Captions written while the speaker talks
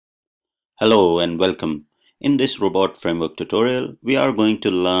Hello and welcome. In this robot framework tutorial, we are going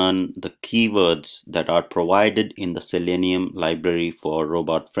to learn the keywords that are provided in the Selenium library for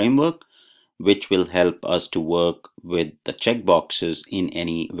robot framework, which will help us to work with the checkboxes in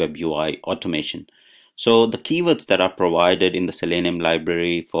any web UI automation. So the keywords that are provided in the Selenium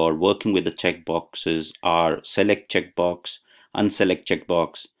library for working with the checkboxes are select checkbox, unselect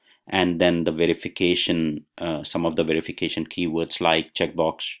checkbox, and then the verification, some of the verification keywords like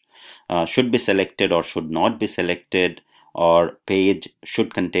checkbox should be selected or should not be selected, or page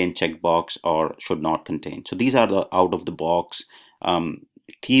should contain checkbox or should not contain. So these are the out of the box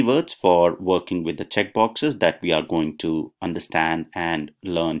keywords for working with the checkboxes that we are going to understand and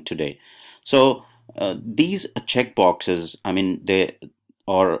learn today. So these checkboxes, I mean, the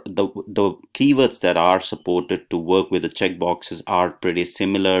keywords that are supported to work with the checkboxes are pretty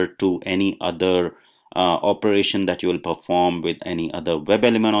similar to any other operation that you will perform with any other web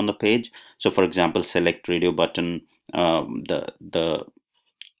element on the page. So for example, select radio button, the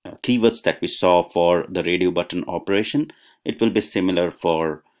keywords that we saw for the radio button operation, it will be similar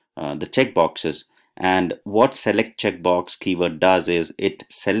for the checkboxes. And what select checkbox keyword does is it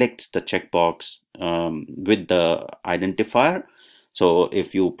selects the checkbox with the identifier. So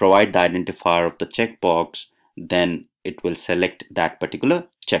if you provide the identifier of the checkbox, then it will select that particular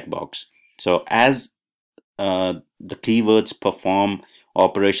checkbox. So as the keywords perform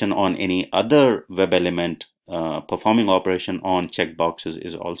operation on any other web element, performing operation on checkboxes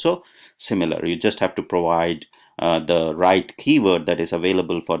is also similar. You just have to provide the right keyword that is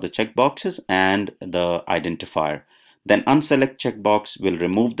available for the checkboxes and the identifier. Then unselect checkbox will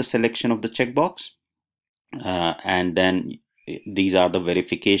remove the selection of the checkbox, and then these are the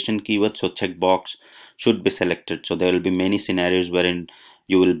verification keywords. So checkbox should be selected. So there will be many scenarios wherein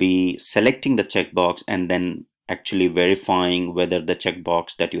you will be selecting the checkbox and then actually verifying whether the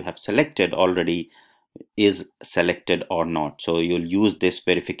checkbox that you have selected already is selected or not. So you'll use this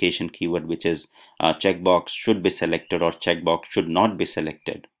verification keyword, which is checkbox should be selected or checkbox should not be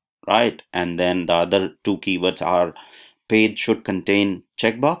selected, right? And then the other two keywords are page should contain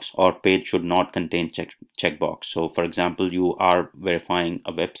checkbox or page should not contain checkbox. So for example, you are verifying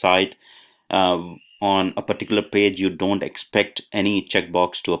a website. On a particular page you don't expect any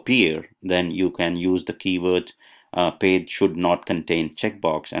checkbox to appear, then you can use the keyword page should not contain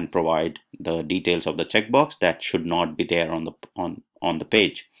checkbox and provide the details of the checkbox that should not be there on the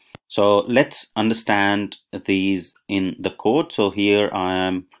page. So let's understand these in the code. So here I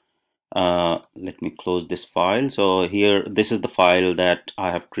am, let me close this file. So here, this is the file that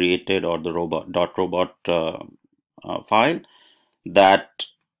I have created, or the robot file that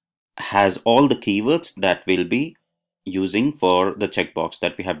has all the keywords that we'll be using for the checkbox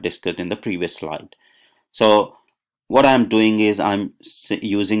that we have discussed in the previous slide. So what I'm doing is I'm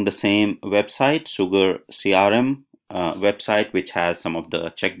using the same website, Sugar CRM website, which has some of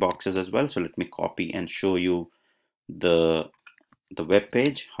the checkboxes as well. So let me copy and show you the web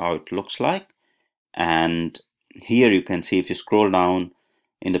page, how it looks like. And here you can see, if you scroll down,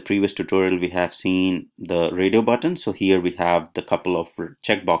 in the previous tutorial we have seen the radio button. So here we have the couple of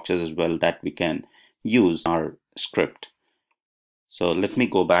checkboxes as well that we can use in our script. So let me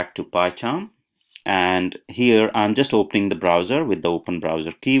go back to PyCharm, and here I'm just opening the browser with the open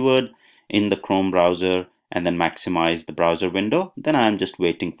browser keyword in the Chrome browser, and then maximize the browser window. Then I'm just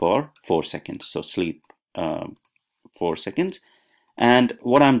waiting for 4 seconds. So sleep 4 seconds. And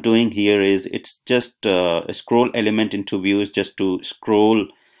what I'm doing here is it's just a scroll element into views, just to scroll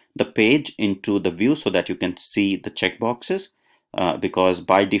the page into the view so that you can see the checkboxes, because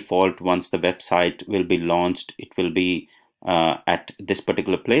by default, once the website will be launched, it will be at this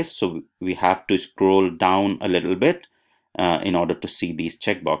particular place. So we have to scroll down a little bit in order to see these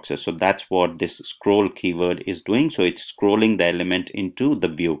checkboxes. So that's what this scroll keyword is doing. So it's scrolling the element into the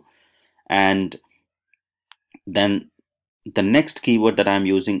view. And then the next keyword that I'm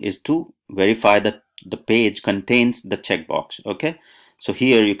using is to verify that the page contains the checkbox. Okay, so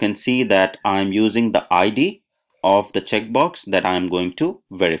here you can see that I'm using the ID of the checkbox that I'm going to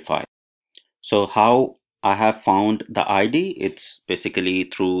verify. So how I have found the ID, it's basically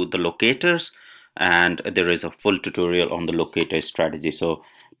through the locators, and there is a full tutorial on the locator strategy. So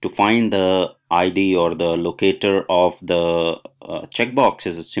to find the ID or the locator of the checkbox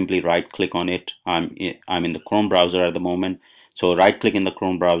is simply right click on it. I'm in the Chrome browser at the moment. So right click in the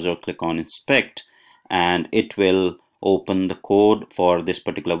Chrome browser, click on inspect, and it will open the code for this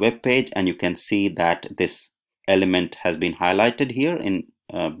particular web page, and you can see that this element has been highlighted here in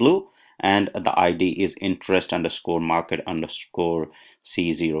blue, and the ID is interest underscore market underscore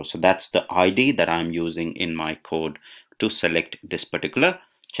C0. So that's the ID that I'm using in my code to select this particular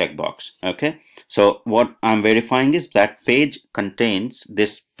checkbox. Okay, so what I'm verifying is that page contains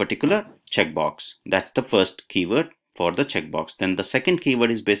this particular checkbox. That's the first keyword for the checkbox. Then the second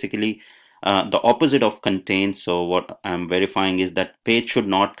keyword is basically the opposite of contains. So what I'm verifying is that page should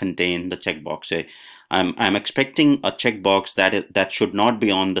not contain the checkbox. Say I'm expecting a checkbox that should not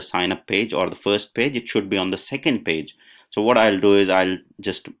be on the sign up page or the first page. It should be on the second page. So what I'll do is I'll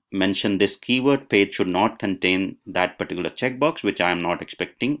just mention this keyword, page should not contain that particular checkbox, which I'm not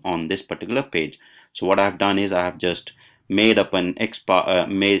expecting on this particular page. So what I've done is I have just made up an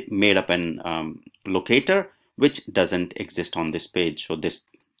locator which doesn't exist on this page. So this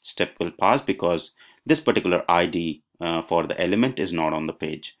step will pass because this particular ID for the element is not on the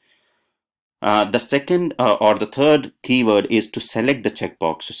page. The second or the third keyword is to select the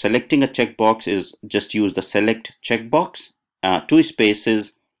checkbox. So selecting a checkbox is just use the select checkbox, two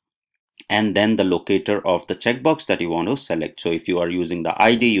spaces, and then the locator of the checkbox that you want to select. So if you are using the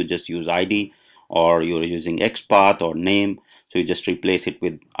ID, you just use ID, or you're using XPath or name. So you just replace it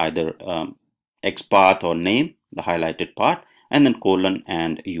with either XPath or name, the highlighted part, and then colon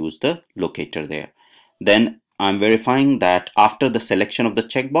and use the locator there. Then I'm verifying that after the selection of the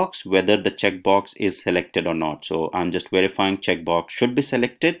checkbox, whether the checkbox is selected or not. So I'm just verifying checkbox should be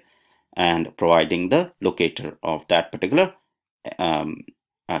selected and providing the locator of that particular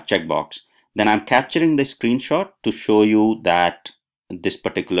checkbox. Then I'm capturing the screenshot to show you that this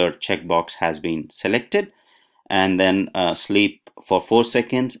particular checkbox has been selected, and then sleep for 4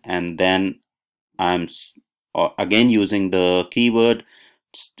 seconds, and then I'm again using the keyword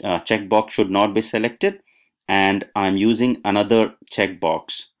checkbox should not be selected, and I'm using another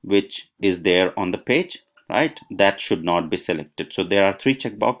checkbox which is there on the page, right? That should not be selected. So there are 3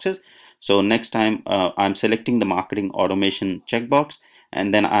 checkboxes. So next time I'm selecting the marketing automation checkbox,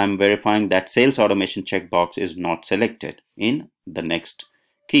 and then I'm verifying that sales automation checkbox is not selected in the next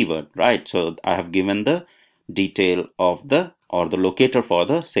keyword, right? So I have given the detail of the locator for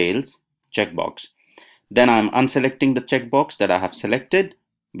the sales checkbox. Then I'm unselecting the checkbox that I have selected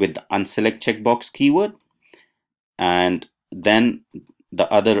with the unselect checkbox keyword, and then the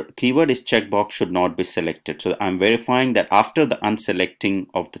other keyword is checkbox should not be selected. So I'm verifying that after the unselecting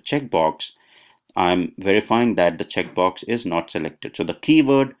of the checkbox, I'm verifying that the checkbox is not selected. So the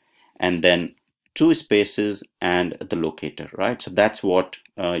keyword and then 2 spaces and the locator, right? So that's what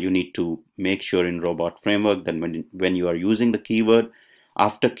you need to make sure in robot framework, that when you are using the keyword,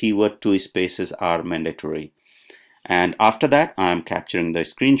 after keyword 2 spaces are mandatory. And after that, I'm capturing the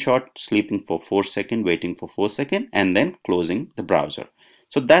screenshot, sleeping for 4 seconds, waiting for 4 seconds, and then closing the browser.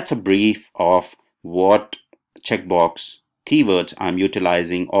 So that's a brief of what checkbox keywords I'm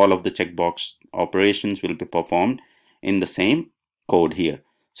utilizing. All of the checkbox operations will be performed in the same code here.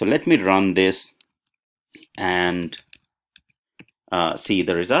 So let me run this and see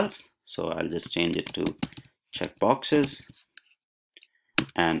the results. So I'll just change it to checkboxes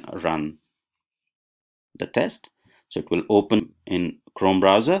and run the test. So it will open in Chrome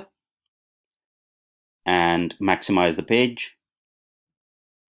browser and maximize the page.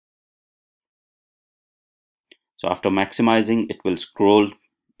 So after maximizing, it will scroll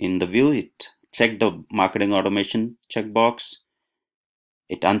in the view. It checked the marketing automation checkbox,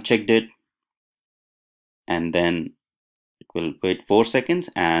 it unchecked it, and then it will wait 4 seconds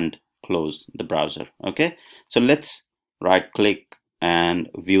and close the browser. Okay, so let's right click and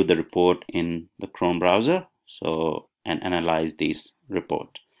view the report in the Chrome browser, so and analyze this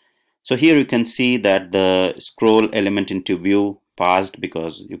report. So here you can see that the scroll element into view passed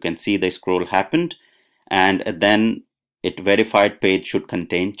because you can see the scroll happened, and then it verified page should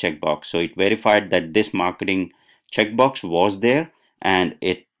contain checkbox. So it verified that this marketing checkbox was there, and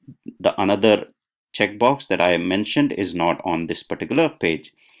the another checkbox that I mentioned is not on this particular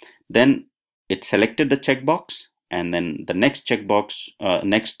page. Then it selected the checkbox, and then the next checkbox,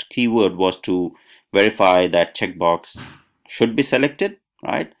 next keyword was to verify that checkbox should be selected,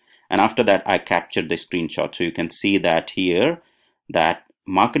 right? And after that, I captured the screenshot. So you can see that here, that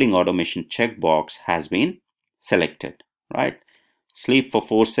marketing automation checkbox has been selected, right? Sleep for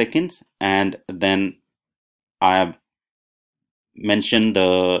 4 seconds, and then I have mentioned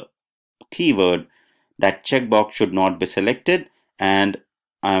the keyword that checkbox should not be selected, and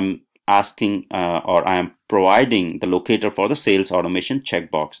I'm asking or I'm providing the locator for the sales automation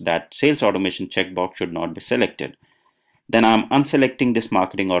checkbox, that sales automation checkbox should not be selected. Then I'm unselecting this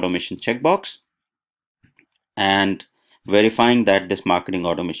marketing automation checkbox and verifying that this marketing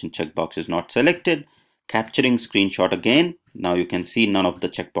automation checkbox is not selected, capturing screenshot again. Now you can see none of the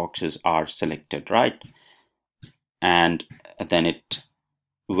checkboxes are selected, right? And then it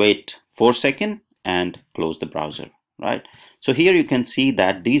wait 4 seconds and close the browser, right? So here you can see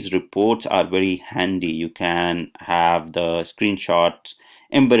that these reports are very handy. You can have the screenshots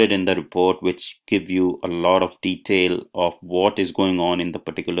embedded in the report, which give you a lot of detail of what is going on in the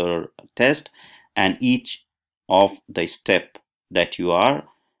particular test and each of the step that you are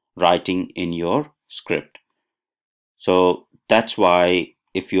writing in your script. So that's why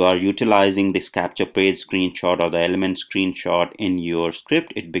if you are utilizing this capture page screenshot or the element screenshot in your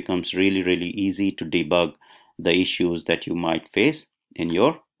script, it becomes really easy to debug the issues that you might face in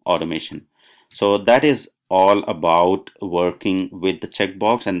your automation. So that is all about working with the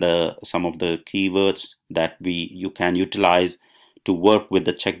checkbox and some of the keywords that you can utilize to work with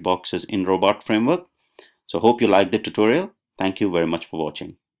the checkboxes in Robot Framework. So hope you liked the tutorial. Thank you very much for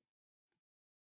watching.